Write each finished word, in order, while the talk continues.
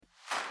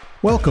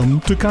Welcome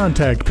to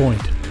Contact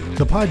Point,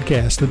 the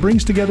podcast that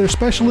brings together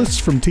specialists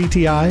from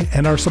TTI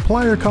and our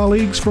supplier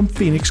colleagues from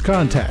Phoenix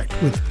Contact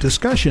with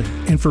discussion,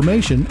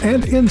 information,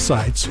 and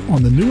insights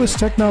on the newest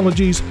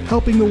technologies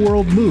helping the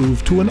world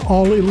move to an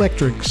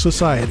all-electric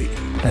society.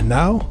 And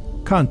now,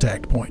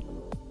 Contact Point.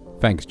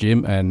 Thanks,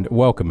 Jim, and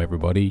welcome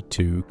everybody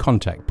to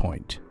Contact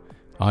Point.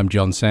 I'm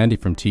John Sandy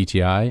from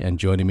TTI, and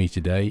joining me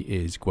today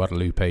is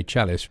Guadalupe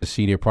Chalice, a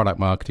Senior Product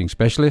Marketing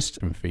Specialist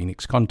from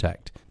Phoenix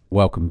Contact.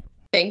 Welcome.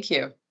 Thank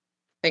you.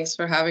 Thanks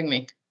for having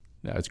me.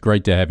 No, it's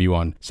great to have you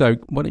on. So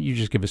why don't you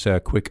just give us a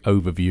quick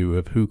overview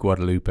of who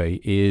Guadalupe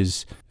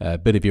is, a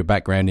bit of your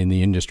background in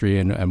the industry,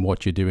 and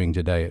what you're doing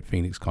today at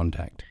Phoenix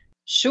Contact.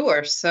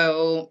 Sure.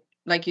 So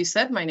like you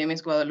said, my name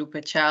is Guadalupe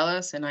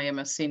Chalice, and I am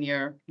a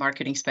Senior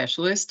Marketing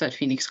Specialist at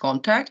Phoenix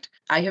Contact.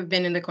 I have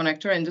been in the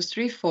connector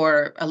industry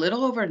for a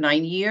little over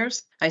 9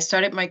 years. I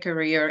started my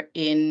career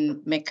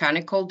in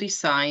mechanical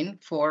design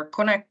for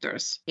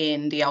connectors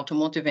in the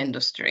automotive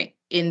industry.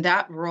 In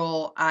that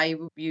role, I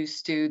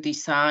used to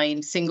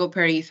design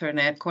single-pair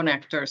Ethernet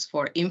connectors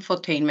for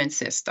infotainment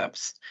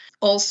systems.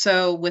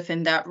 Also,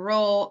 within that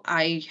role,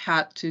 I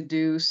had to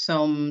do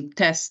some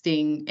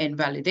testing and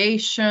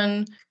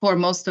validation for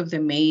most of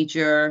the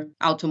major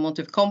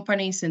automotive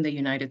companies in the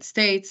United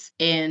States.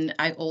 And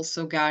I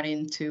also got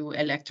into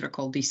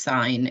electrical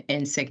design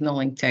and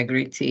signal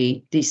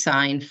integrity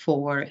design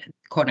for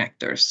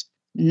connectors.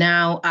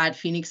 Now at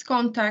Phoenix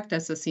Contact,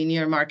 as a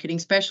Senior Marketing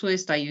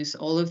Specialist, I use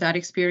all of that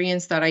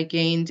experience that I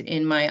gained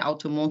in my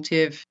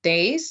automotive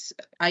days.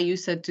 I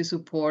use it to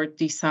support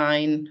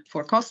design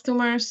for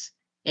customers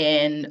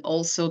and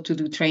also to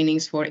do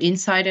trainings for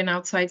inside and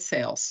outside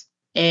sales.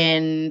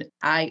 And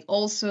I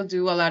also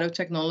do a lot of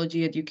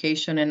technology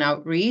education and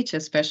outreach,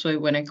 especially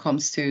when it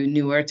comes to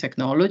newer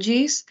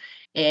technologies.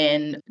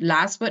 And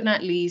last but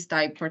not least,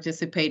 I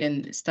participate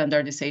in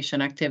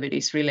standardization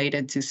activities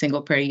related to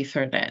single-pair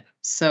Ethernet.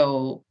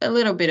 So a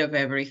little bit of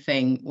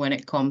everything when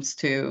it comes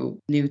to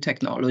new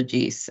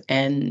technologies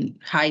and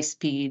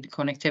high-speed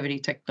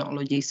connectivity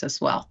technologies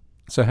as well.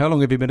 So how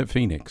long have you been at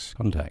Phoenix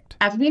Contact?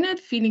 I've been at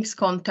Phoenix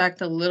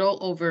Contact a little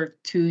over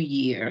 2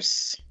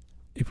 years.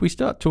 If we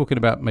start talking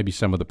about maybe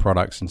some of the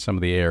products and some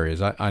of the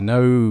areas, I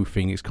know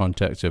Phoenix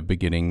Contacts are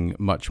beginning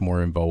much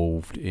more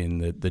involved in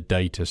the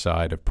data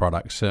side of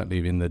products,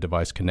 certainly in the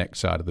Device Connect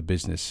side of the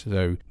business.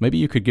 So maybe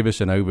you could give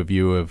us an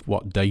overview of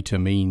what data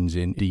means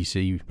in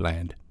DC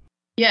land.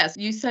 Yes,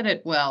 you said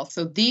it well.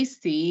 So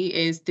DC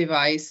is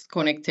device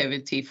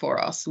connectivity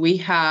for us. We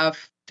have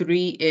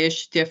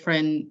 3-ish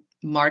different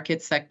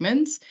market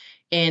segments,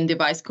 and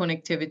device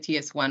connectivity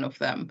is one of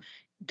them.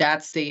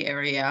 That's the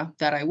area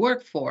that I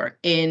work for.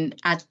 And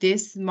at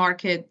this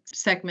market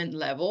segment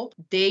level,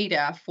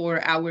 data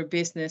for our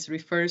business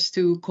refers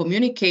to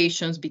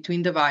communications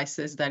between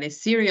devices that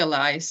is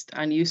serialized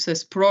and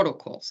uses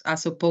protocols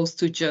as opposed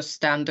to just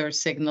standard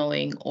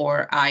signaling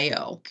or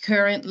I/O.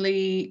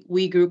 Currently,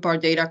 we group our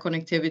data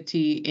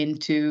connectivity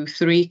into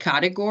 3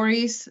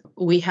 categories.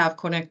 We have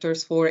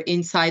connectors for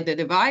inside the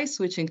device,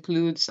 which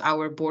includes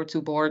our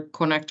board-to-board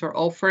connector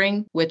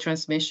offering with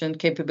transmission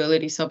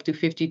capabilities up to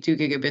 52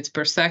 gigabits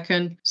per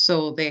second,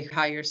 so the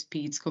higher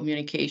speeds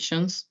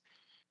communications.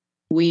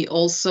 We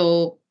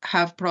also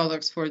have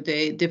products for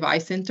the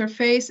device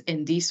interface,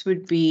 and these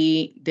would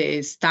be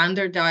the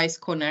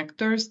standardized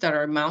connectors that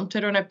are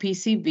mounted on a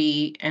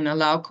PCB and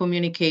allow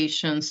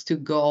communications to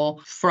go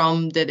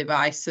from the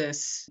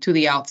devices to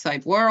the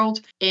outside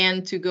world.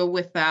 And to go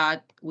with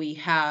that, we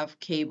have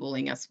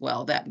cabling as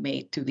well that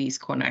made to these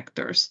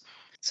connectors.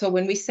 So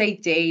when we say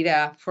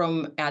data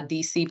from a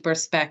DC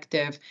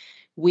perspective,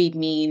 we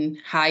mean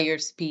higher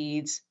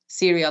speeds,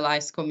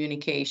 serialized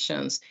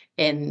communications,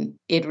 and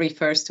it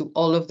refers to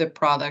all of the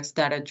products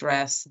that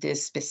address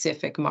this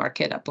specific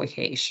market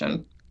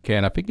application. Okay,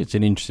 and I think it's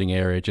an interesting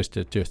area just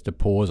to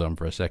pause on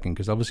for a second,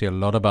 because obviously a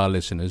lot of our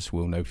listeners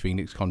will know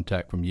Phoenix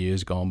Contact from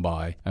years gone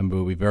by and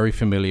will be very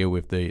familiar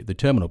with the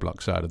terminal block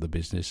side of the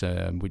business,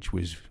 which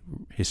was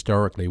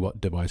historically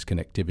what device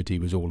connectivity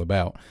was all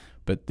about.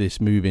 But this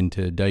move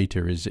into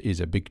data is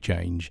a big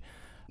change.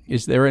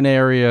 Is there an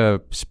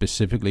area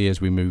specifically as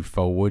we move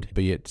forward,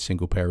 be it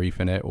single-pair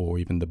Ethernet or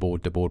even the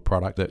board-to-board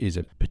product, that is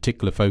a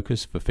particular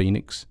focus for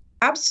Phoenix?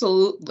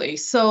 Absolutely.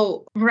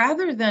 So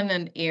rather than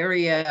an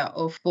area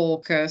of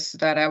focus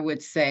that I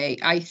would say,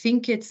 I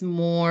think it's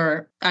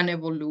more an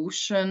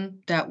evolution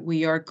that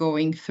we are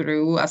going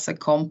through as a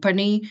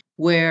company,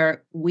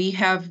 where we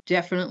have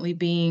definitely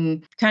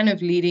been kind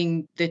of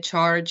leading the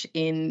charge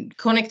in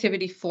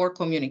connectivity for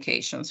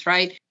communications,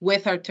 right?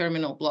 With our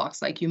terminal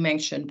blocks, like you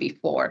mentioned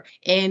before.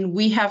 And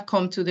we have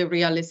come to the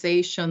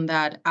realization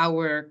that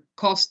our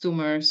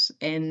customers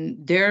and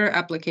their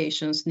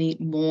applications need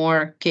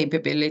more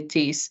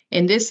capabilities.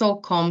 And this all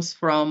comes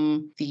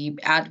from the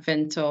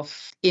advent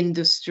of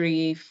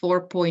Industry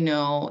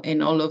 4.0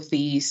 and all of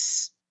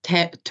these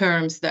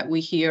terms that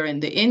we hear in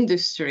the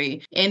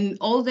industry. And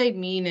all they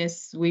mean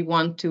is we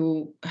want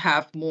to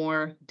have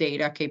more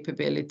data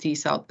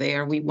capabilities out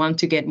there. We want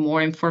to get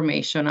more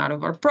information out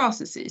of our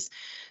processes.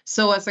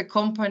 So as a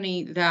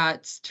company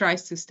that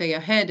tries to stay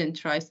ahead and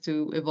tries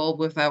to evolve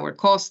with our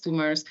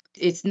customers,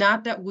 it's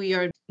not that we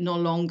are no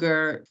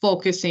longer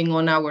focusing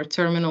on our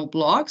terminal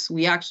blocks.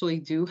 We actually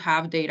do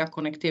have data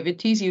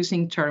connectivities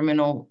using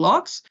terminal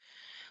blocks,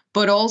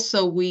 but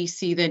also we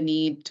see the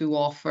need to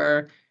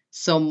offer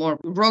some more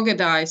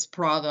ruggedized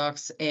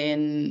products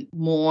and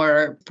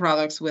more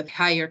products with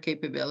higher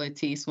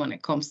capabilities when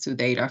it comes to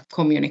data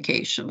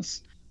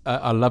communications.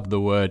 I love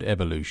the word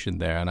evolution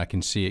there, and I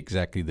can see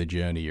exactly the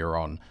journey you're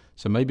on.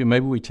 So maybe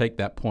we take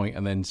that point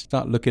and then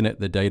start looking at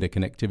the data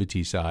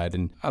connectivity side.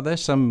 And are there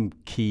some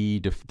key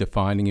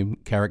defining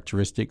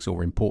characteristics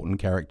or important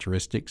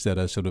characteristics that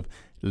are sort of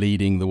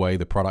leading the way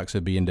the products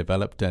are being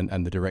developed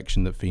and the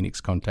direction that Phoenix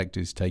Contact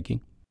is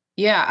taking?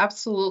 Yeah,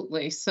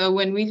 absolutely. So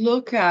when we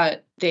look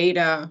at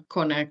data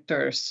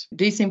connectors,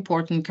 these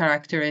important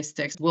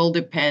characteristics will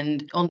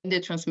depend on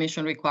the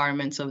transmission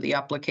requirements of the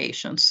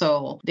application.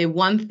 So the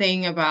one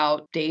thing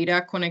about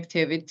data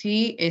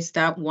connectivity is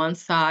that one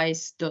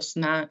size does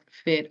not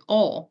fit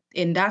all.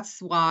 And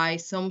that's why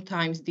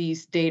sometimes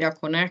these data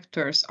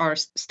connectors are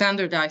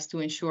standardized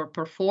to ensure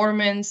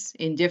performance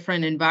in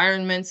different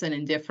environments and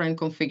in different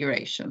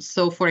configurations.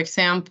 So for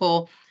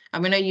example,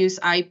 I'm going to use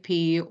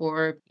IP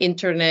or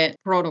Internet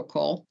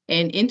Protocol.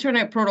 And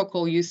Internet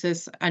Protocol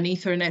uses an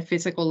Ethernet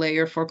physical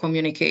layer for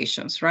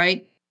communications,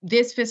 right?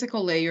 This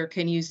physical layer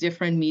can use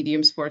different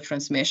mediums for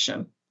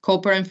transmission.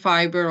 Copper and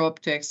fiber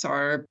optics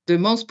are the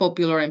most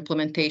popular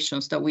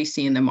implementations that we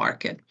see in the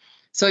market.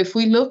 So if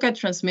we look at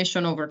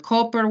transmission over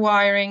copper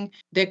wiring,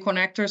 the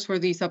connectors for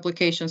these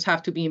applications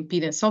have to be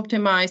impedance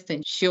optimized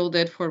and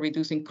shielded for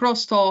reducing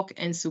crosstalk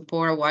and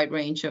support a wide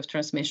range of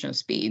transmission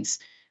speeds.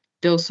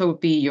 Those would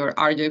be your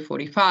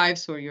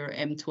RJ45s or your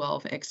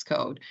M12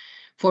 Xcode.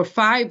 For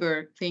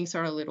fiber, things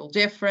are a little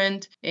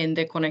different, and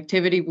the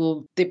connectivity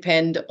will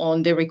depend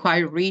on the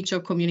required reach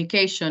of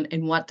communication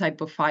and what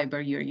type of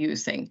fiber you're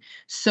using.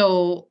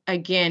 So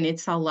again,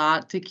 it's a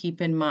lot to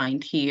keep in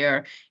mind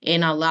here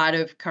and a lot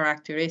of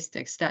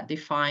characteristics that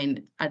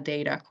define a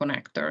data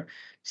connector.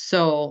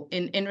 So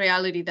in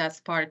reality, that's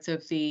part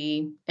of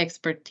the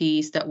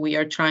expertise that we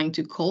are trying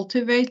to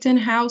cultivate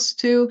in-house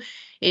too,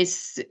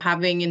 is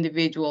having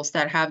individuals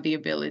that have the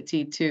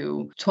ability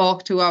to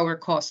talk to our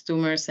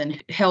customers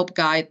and help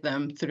guide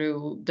them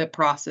through the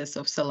process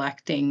of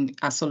selecting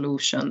a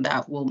solution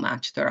that will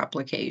match their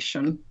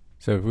application.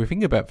 So if we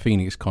think about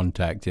Phoenix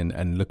Contact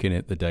and looking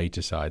at the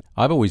data side,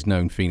 I've always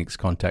known Phoenix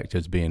Contact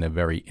as being a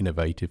very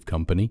innovative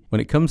company. When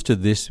it comes to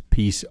this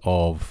piece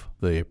of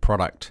the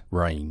product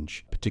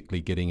range,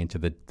 particularly getting into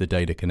the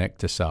data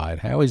connector side,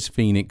 how is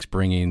Phoenix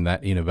bringing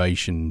that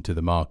innovation to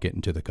the market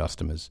and to the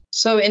customers?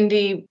 So in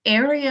the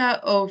area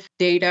of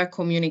data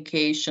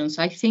communications,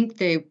 I think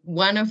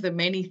one of the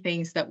many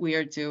things that we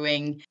are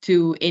doing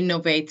to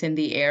innovate in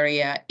the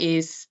area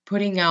is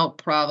putting out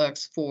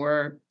products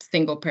for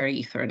single pair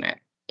Ethernet.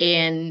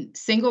 And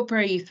single pair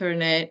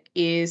Ethernet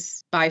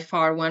is by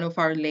far one of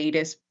our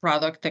latest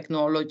product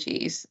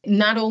technologies,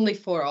 not only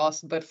for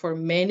us, but for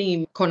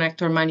many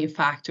connector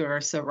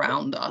manufacturers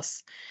around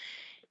us.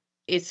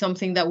 It's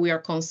something that we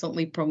are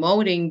constantly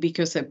promoting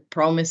because it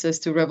promises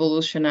to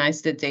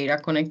revolutionize the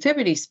data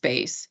connectivity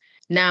space.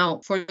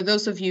 Now, for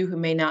those of you who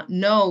may not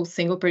know,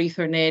 single pair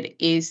Ethernet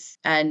is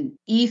an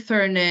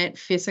Ethernet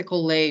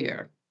physical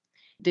layer.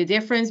 The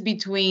difference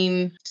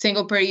between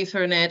single pair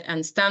Ethernet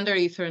and standard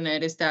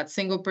Ethernet is that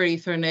single pair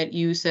Ethernet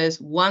uses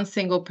one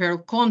single pair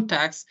of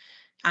contacts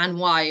and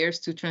wires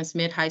to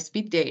transmit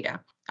high-speed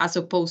data, as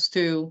opposed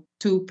to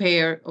two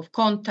pair of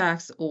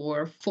contacts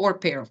or four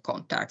pair of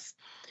contacts.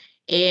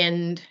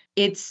 And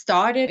it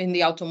started in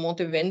the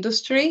automotive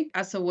industry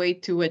as a way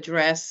to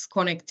address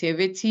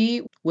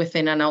connectivity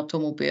within an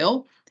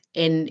automobile.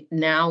 And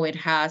now it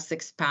has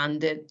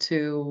expanded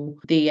to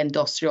the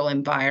industrial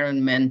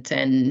environment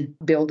and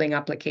building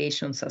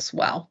applications as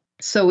well.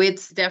 So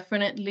it's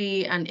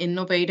definitely an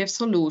innovative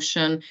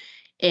solution,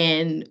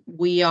 and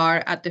we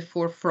are at the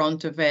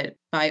forefront of it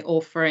by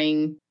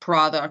offering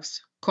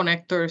products,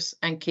 connectors,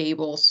 and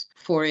cables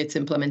for its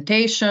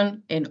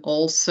implementation. And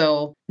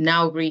also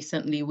now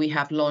recently we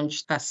have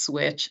launched a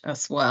switch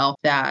as well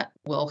that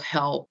will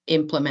help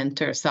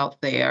implementers out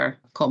there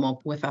come up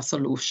with a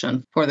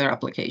solution for their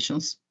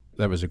applications.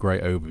 That was a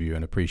great overview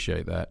and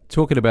appreciate that.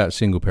 Talking about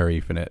single pair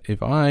Ethernet,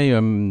 if I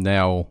am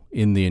now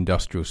in the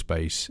industrial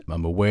space,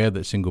 I'm aware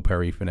that single pair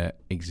Ethernet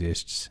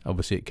exists.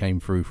 Obviously, it came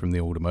through from the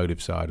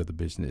automotive side of the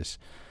business.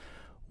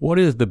 What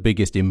is the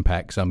biggest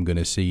impacts I'm going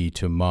to see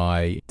to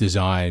my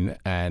design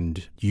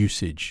and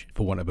usage,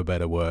 for want of a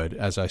better word,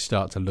 as I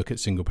start to look at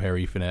single pair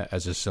Ethernet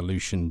as a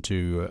solution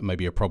to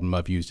maybe a problem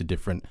I've used a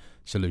different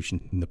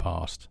solution in the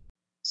past?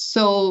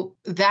 So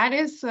that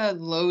is a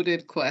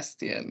loaded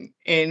question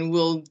and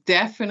will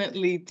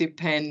definitely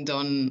depend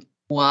on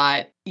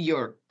what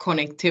your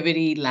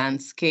connectivity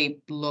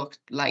landscape looked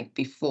like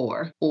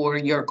before or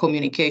your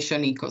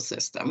communication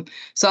ecosystem.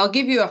 So I'll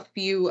give you a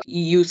few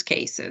use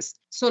cases.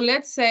 So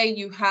let's say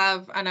you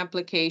have an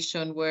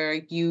application where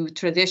you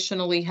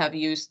traditionally have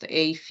used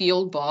a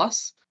field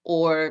bus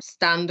or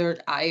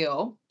standard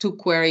I/O to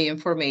query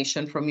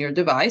information from your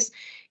device,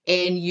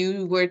 and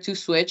you were to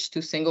switch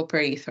to single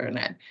pair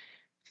Ethernet.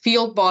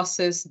 Field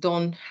buses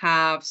don't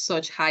have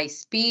such high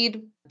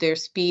speed. Their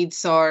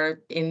speeds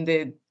are in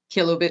the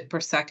kilobit per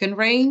second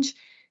range.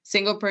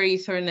 Single pair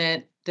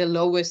Ethernet, the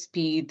lowest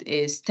speed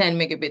is 10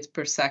 megabits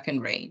per second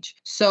range.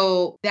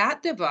 So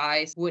that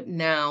device would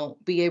now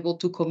be able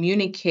to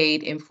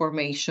communicate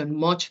information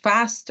much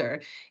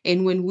faster.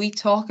 And when we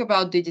talk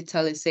about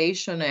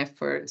digitalization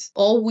efforts,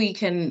 all we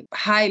can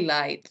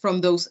highlight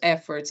from those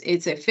efforts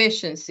is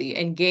efficiency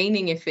and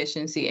gaining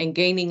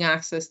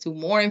access to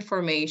more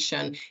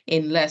information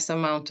in less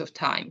amount of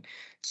time.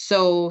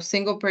 So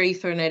single pair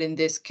Ethernet in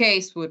this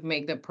case would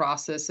make the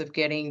process of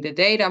getting the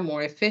data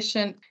more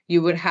efficient.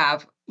 You would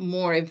have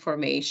more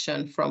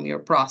information from your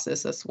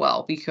process as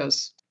well,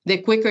 because the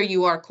quicker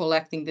you are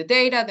collecting the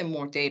data, the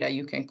more data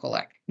you can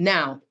collect.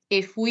 Now,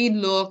 if we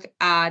look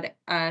at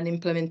an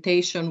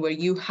implementation where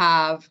you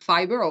have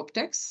fiber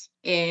optics,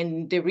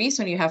 and the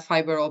reason you have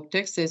fiber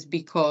optics is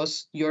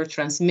because your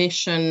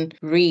transmission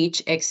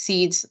reach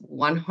exceeds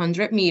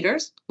 100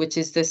 meters, which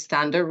is the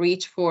standard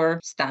reach for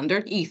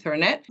standard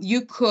Ethernet,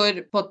 you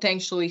could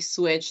potentially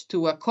switch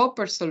to a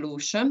copper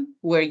solution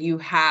where you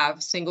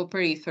have single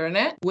pair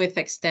Ethernet with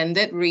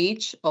extended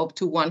reach up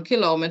to 1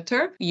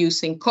 kilometer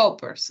using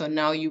copper. So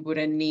now you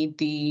wouldn't need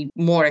the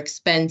more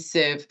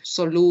expensive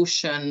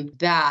solution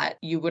that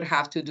you would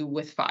have to do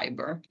with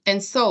fiber,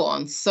 and so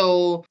on.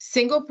 So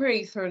single pair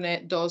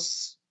Ethernet does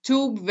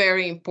two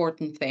very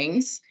important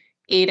things.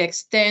 It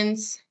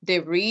extends the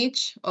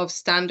reach of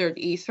standard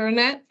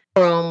Ethernet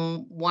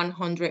from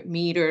 100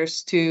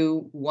 meters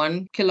to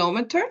 1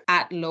 kilometer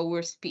at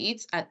lower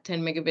speeds, at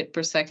 10 megabit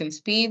per second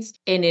speeds.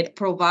 And it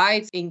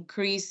provides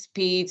increased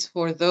speeds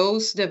for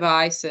those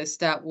devices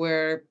that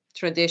were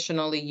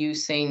traditionally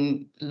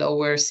using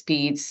lower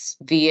speeds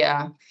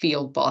via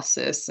field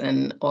buses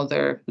and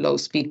other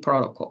low-speed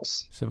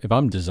protocols. So if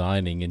I'm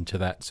designing into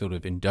that sort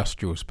of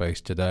industrial space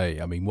today,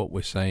 I mean, what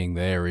we're saying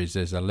there is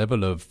there's a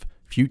level of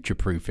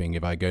future-proofing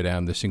if I go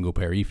down the single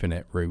pair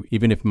Ethernet route.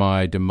 Even if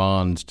my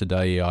demands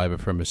today, either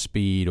from a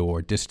speed or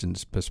a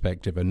distance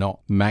perspective, are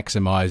not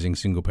maximizing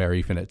single pair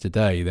Ethernet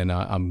today, then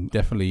I'm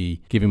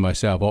definitely giving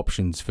myself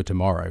options for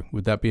tomorrow.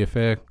 Would that be a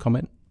fair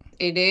comment?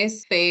 It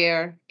is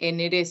fair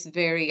and it is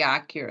very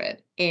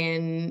accurate.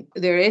 And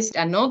there is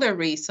another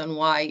reason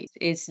why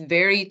it's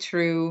very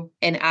true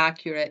and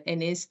accurate,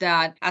 and is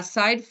that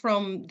aside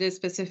from the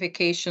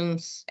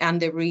specifications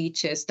and the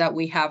reaches that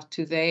we have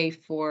today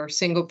for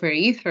single pair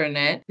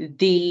Ethernet,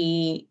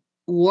 the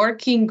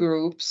working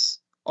groups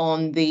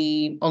on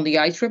the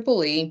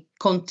IEEE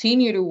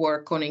continue to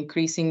work on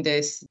increasing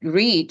this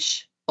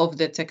reach of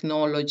the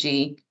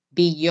technology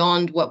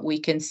beyond what we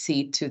can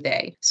see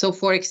today. So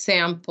for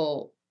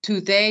example,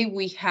 today,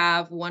 we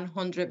have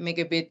 100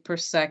 megabit per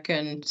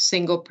second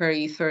single pair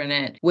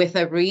Ethernet with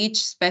a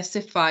reach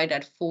specified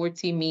at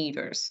 40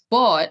 meters.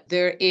 But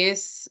there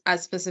is a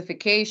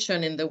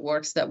specification in the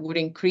works that would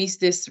increase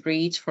this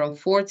reach from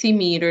 40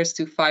 meters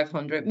to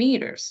 500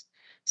 meters.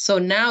 So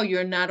now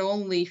you're not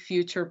only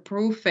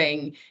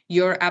future-proofing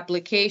your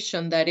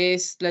application that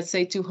is, let's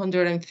say,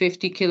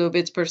 250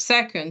 kilobits per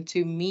second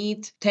to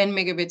meet 10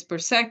 megabits per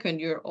second,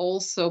 you're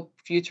also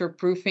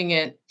future-proofing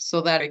it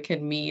so that it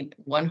can meet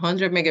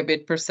 100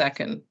 megabit per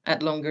second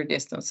at longer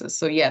distances.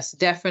 So yes,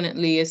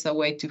 definitely is a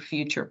way to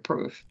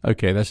future-proof.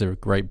 Okay, that's a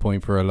great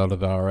point for a lot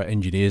of our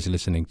engineers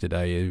listening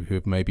today who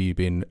have maybe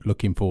been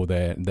looking for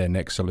their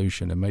next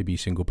solution, and maybe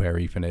single pair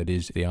Ethernet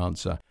is the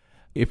answer.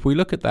 If we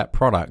look at that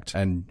product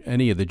and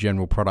any of the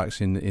general products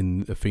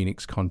in the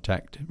Phoenix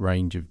Contact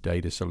range of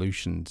data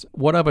solutions,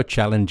 what other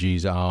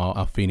challenges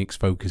are Phoenix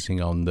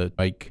focusing on that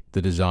make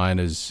the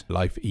designer's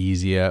life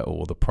easier,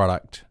 or the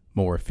product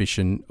more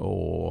efficient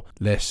or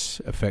less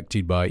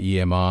affected by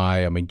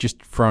EMI? I mean,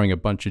 just throwing a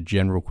bunch of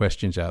general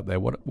questions out there.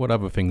 What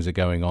other things are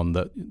going on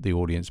that the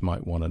audience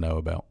might want to know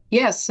about?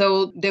 Yes,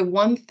 so the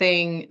one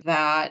thing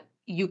that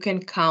you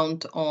can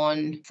count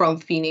on from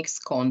Phoenix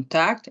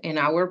Contact and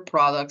our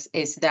products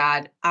is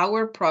that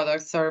our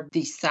products are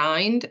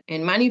designed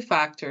and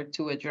manufactured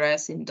to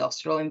address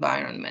industrial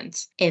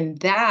environments. And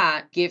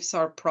that gives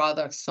our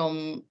products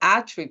some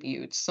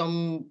attributes,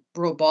 some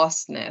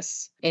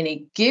robustness, and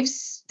it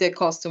gives the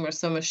customer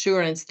some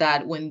assurance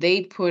that when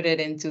they put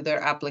it into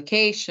their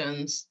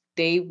applications,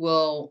 they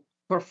will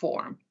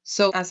perform.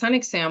 So as an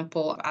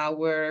example,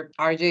 our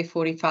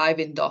RJ45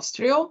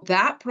 Industrial,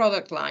 that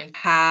product line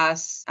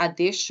has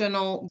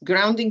additional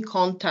grounding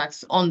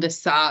contacts on the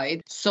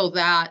side so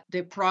that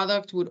the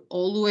product would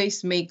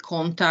always make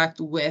contact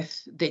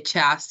with the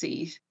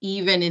chassis,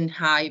 even in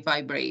high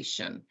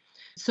vibration.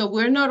 So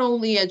we're not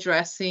only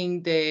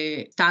addressing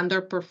the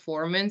standard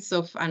performance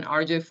of an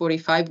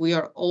RJ45, we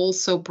are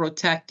also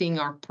protecting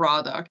our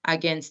product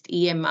against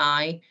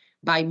EMI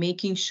by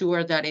making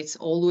sure that it's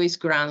always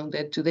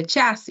grounded to the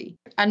chassis.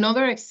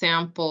 Another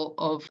example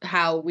of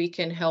how we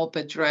can help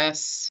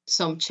address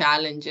some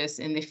challenges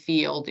in the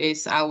field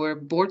is our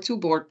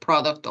board-to-board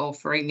product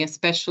offering,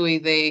 especially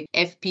the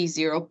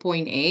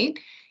FP0.8.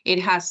 It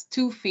has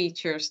two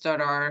features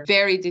that are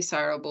very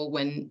desirable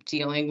when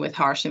dealing with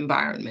harsh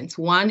environments.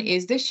 One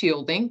is the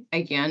shielding,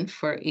 again,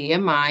 for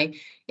EMI,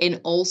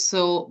 and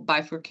also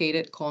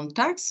bifurcated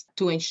contacts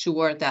to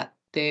ensure that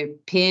the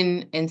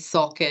pin and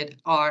socket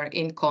are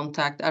in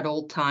contact at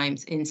all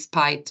times in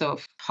spite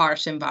of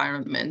harsh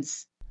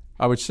environments.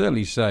 I would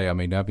certainly say,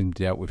 having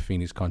dealt with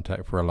Phoenix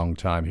Contact for a long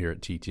time here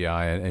at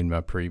TTI and in my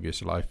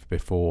previous life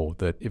before,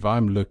 that if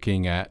I'm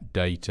looking at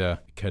data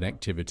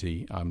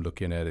connectivity, I'm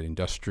looking at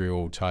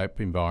industrial type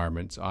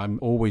environments, I'm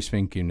always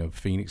thinking of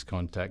Phoenix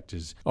Contact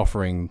as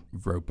offering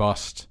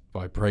robust,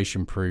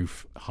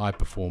 vibration-proof,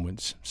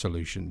 high-performance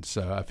solutions.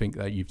 So I think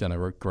that you've done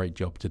a great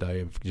job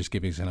today of just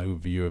giving us an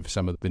overview of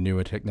some of the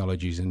newer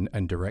technologies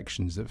and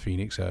directions that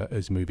Phoenix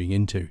is moving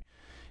into.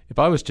 If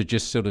I was to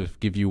just sort of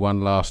give you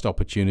one last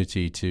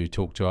opportunity to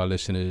talk to our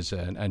listeners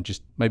and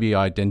just maybe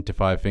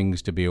identify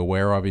things to be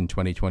aware of in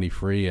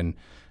 2023 and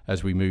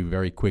as we move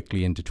very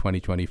quickly into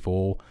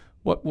 2024,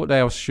 what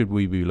else should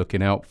we be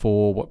looking out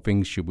for? What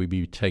things should we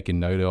be taking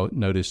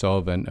notice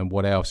of? And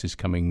what else is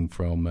coming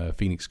from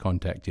Phoenix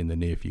Contact in the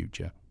near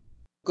future?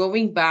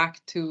 Going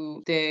back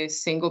to the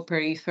single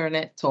pair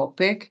Ethernet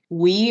topic,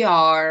 we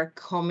are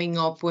coming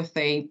up with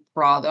a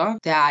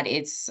product that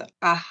it's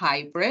a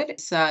hybrid.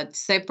 It's a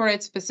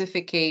separate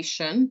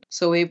specification.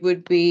 So it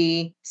would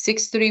be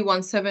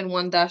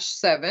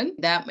 63171-7.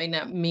 That may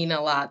not mean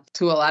a lot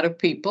to a lot of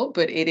people,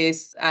 but it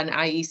is an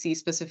IEC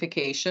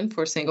specification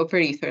for single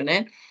pair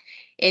Ethernet.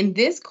 And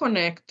this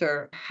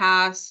connector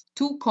has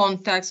 2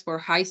 contacts for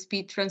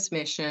high-speed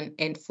transmission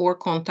and 4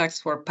 contacts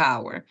for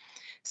power.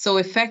 So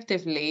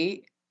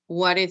effectively,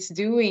 what it's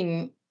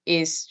doing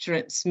is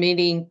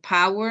transmitting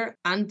power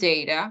and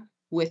data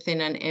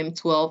within an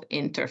M12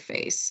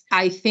 interface.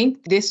 I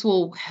think this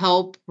will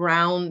help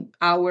round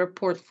our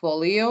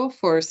portfolio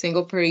for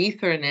single pair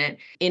Ethernet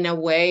in a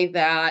way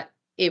that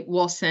it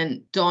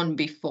wasn't done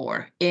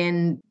before.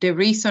 And the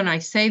reason I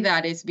say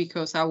that is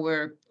because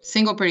our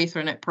single pair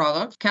Ethernet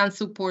product can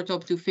support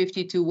up to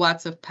 52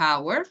 watts of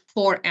power,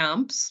 4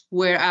 amps,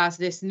 whereas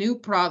this new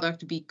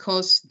product,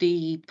 because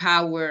the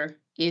power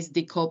is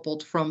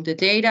decoupled from the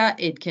data,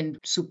 it can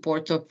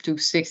support up to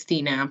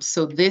 16 amps.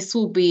 So this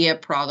will be a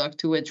product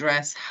to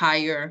address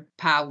higher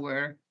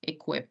power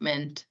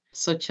equipment,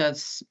 such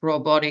as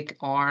robotic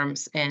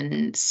arms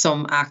and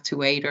some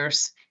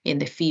actuators in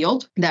the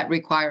field that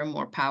require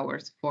more power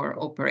for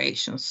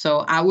operations.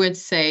 So I would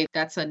say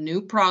that's a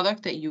new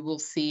product that you will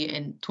see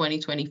in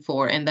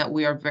 2024 and that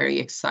we are very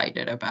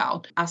excited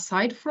about.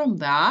 Aside from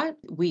that,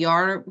 we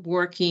are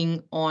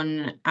working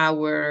on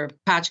our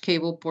patch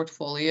cable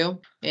portfolio,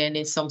 and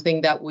it's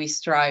something that we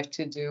strive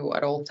to do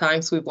at all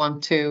times. We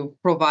want to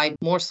provide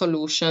more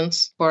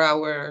solutions for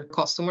our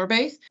customer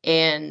base,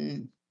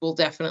 and we'll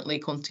definitely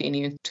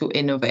continue to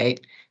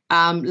innovate.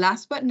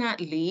 Last but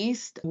not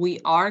least, we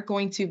are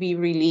going to be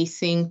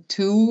releasing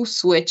 2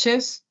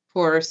 switches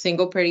for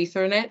single pair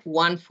Ethernet,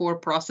 one for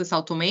process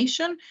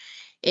automation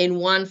and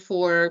one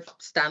for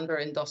standard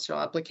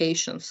industrial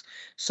applications.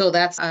 So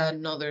that's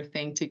another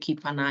thing to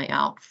keep an eye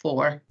out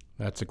for.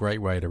 That's a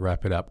great way to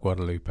wrap it up,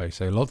 Guadalupe.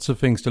 So lots of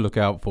things to look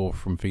out for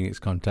from Phoenix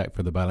Contact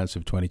for the balance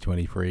of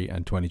 2023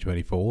 and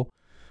 2024.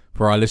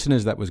 For our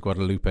listeners, that was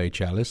Guadalupe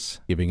Chalice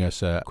giving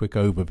us a quick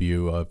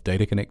overview of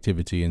data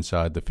connectivity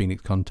inside the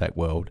Phoenix Contact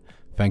world.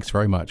 Thanks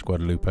very much,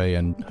 Guadalupe,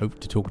 and hope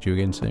to talk to you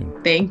again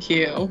soon. Thank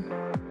you.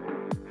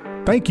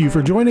 Thank you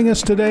for joining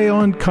us today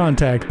on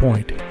Contact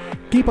Point.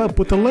 Keep up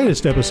with the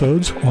latest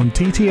episodes on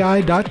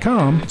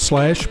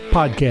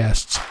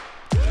tti.com/podcasts.